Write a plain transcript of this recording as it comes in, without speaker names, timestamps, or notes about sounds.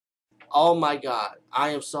Oh my god, I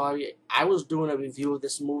am sorry. I was doing a review of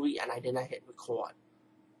this movie and I did not hit record.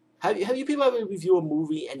 Have you people ever review a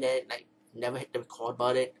movie and then like never hit the record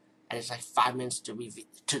button and it's like 5 minutes to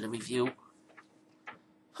the review?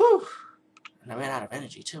 Whew. And I ran out of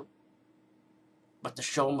energy too. But the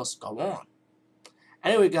show must go on.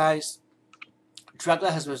 Anyway, guys,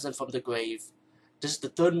 Dracula has risen from the grave. This is the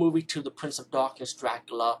third movie to the Prince of Darkness,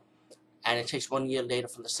 Dracula, and it takes 1 year later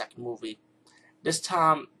from the second movie. This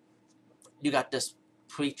time, you got this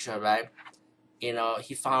preacher, right? You know,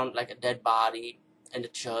 he found like a dead body in the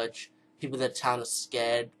church. People in the town are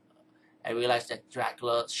scared and realize that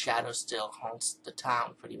Dracula's shadow still haunts the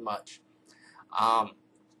town, pretty much. Um,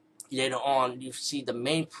 Later on, you see the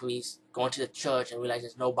main priest going to the church and realize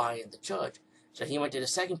there's nobody in the church. So he went to the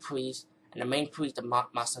second priest, and the main priest, the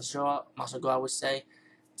Monsignor, I would say,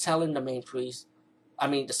 telling the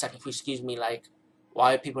second priest, excuse me, like,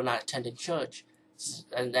 why are people not attending church?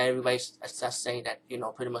 And then everybody's saying that,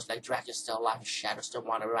 pretty much like Dracula's still alive, his shadow still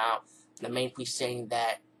wandering around. And the main priest saying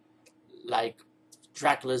that, like,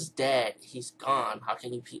 Dracula's dead, he's gone, how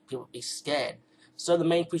can you people be scared? So the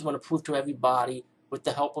main priest want to prove to everybody, with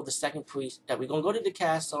the help of the second priest, that we're going to go to the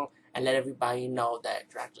castle and let everybody know that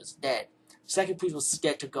Dracula's dead. The second priest was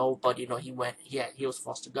scared to go, but, he was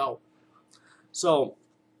forced to go. So,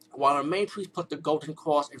 while the main priest put the golden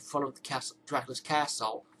cross in front of the Dracula's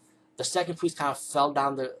castle, the second priest kind of fell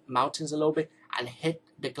down the mountains a little bit and hit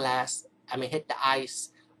the ice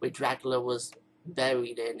where Dracula was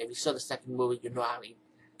buried in. If you saw the second movie, you know how he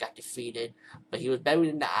got defeated. But he was buried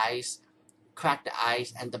in the ice, cracked the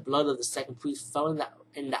ice, and the blood of the second priest fell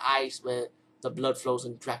in the ice where the blood flows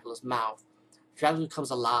in Dracula's mouth. Dracula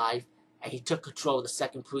becomes alive, and he took control of the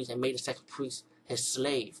second priest and made the second priest his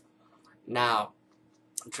slave. Now,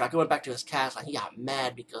 Dracula went back to his castle, and he got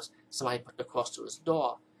mad because somebody put the cross to his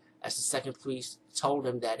door. As the second priest told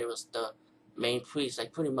him that it was the main priest,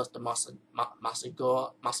 like pretty much the Monsignor,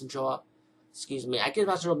 excuse me. I guess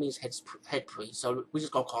Monsignor means head priest, so we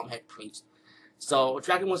just gonna call him head priest. So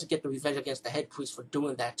Dracula wants to get the revenge against the head priest for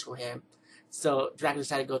doing that to him. So Dracula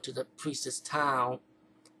decided to go to the priest's town,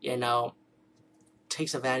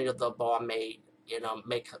 takes advantage of the barmaid,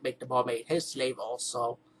 make the barmaid his slave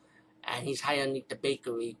also, and he's hiding underneath the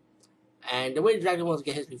bakery. And the way Dracula wants to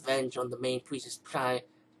get his revenge on the main priest is trying to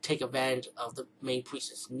take advantage of the main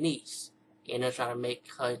priest's niece, trying to make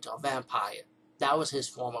her into a vampire. That was his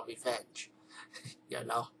form of revenge,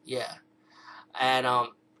 yeah. And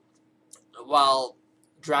while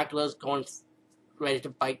Dracula's ready to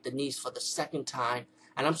bite the niece for the second time,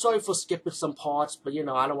 and I'm sorry for skipping some parts, but I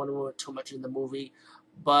don't want to ruin too much in the movie.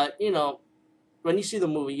 But when you see the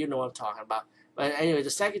movie, you know what I'm talking about. But anyway, the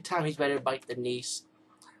second time he's ready to bite the niece,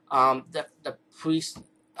 the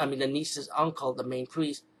niece's uncle, the main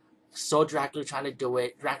priest, saw Dracula trying to do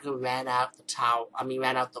it. Dracula ran out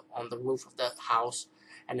on the roof of the house,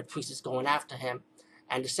 and the priest is going after him.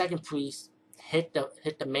 And the second priest hit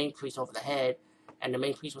the main priest over the head, and the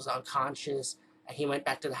main priest was unconscious, and he went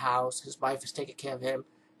back to the house. His wife is taking care of him,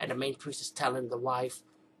 and the main priest is telling the wife,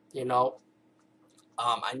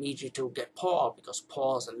 I need you to get Paul, because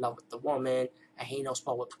Paul's in love with the woman, and he knows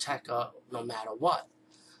Paul will protect her no matter what.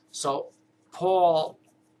 So Paul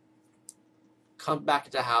comes back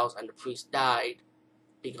to the house, and the priest died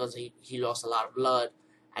because he lost a lot of blood,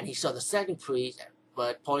 and he saw the second priest,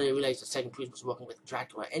 but Paul didn't realize the second priest was working with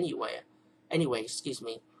Dracula anyway, excuse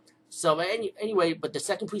me. So anyway, but the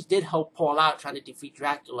second priest did help Paul out trying to defeat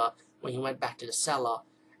Dracula when he went back to the cellar,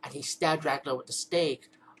 and he stabbed Dracula with the stake.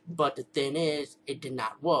 But the thing is, it did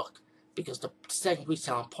not work, because the second priest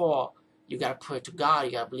telling Paul, you gotta pray to God,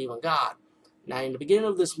 you gotta believe in God. Now, in the beginning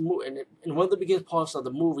of this movie, in one of the beginning parts of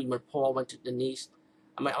the movie, when Paul went to the niece,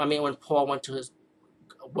 when Paul went to his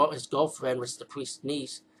girlfriend, which is the priest's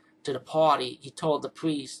niece, to the party, he told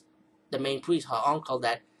the main priest, her uncle,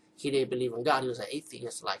 that he didn't believe in God. He was an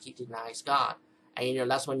atheist, like he denies God.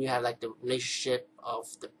 And that's when you have like the relationship of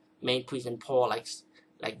the main priest and Paul, like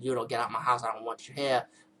get out of my house, I don't want you here.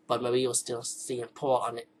 But Maria was still seeing Paul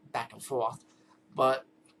on it back and forth. But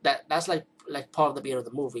that's like part of the beginning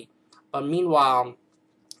of the movie. But meanwhile,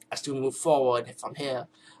 as we move forward from here,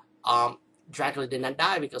 Dracula did not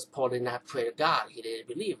die because Paul did not pray to God. He didn't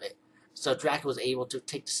believe it. So Dracula was able to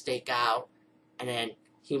take the stake out, and then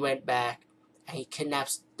he went back and he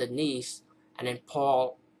kidnaps the niece, and then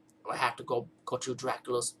Paul will have to go to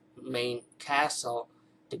Dracula's main castle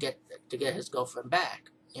to get his girlfriend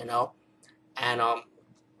back, And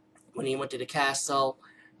when he went to the castle,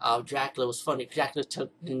 Dracula was funny. Dracula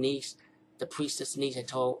took the priestess niece, and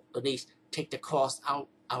told the niece, take the cross out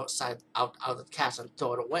of the castle and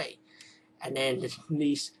throw it away. And then the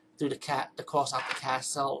niece threw the cross out the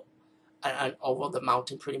castle, and over the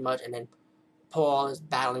mountain pretty much, and then Paul is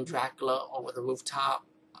battling Dracula over the rooftop.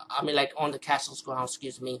 I mean, like on the castle's ground,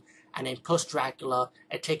 excuse me, and then push Dracula.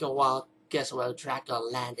 It take a while. Guess where Dracula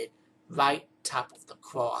landed? Right top of the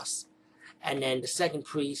cross. And then the second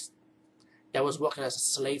priest that was working as a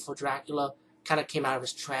slave for Dracula kind of came out of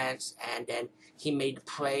his trance, and then he made the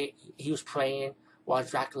pray. He was praying while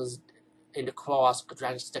Dracula's in the cross, because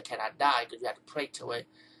Dracula still cannot die because you have to pray to it.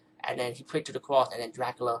 And then he prayed to the cross, and then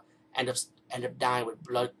Dracula ended up dying with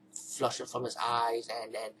blood flushing from his eyes,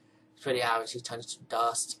 and then pretty obvious he turns to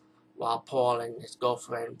dust. While Paul and his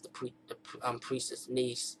girlfriend, the priestess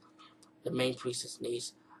niece, the main priestess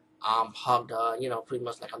niece, hugged her. You know, pretty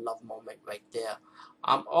much like a love moment right there.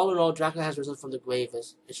 All in all, Dracula Has Risen from the Grave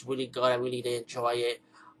it's really good. I really did enjoy it.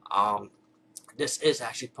 This is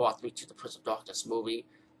actually part 3 to the Prince of Darkness movie,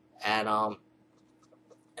 and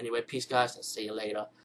anyway, peace, guys, and see you later.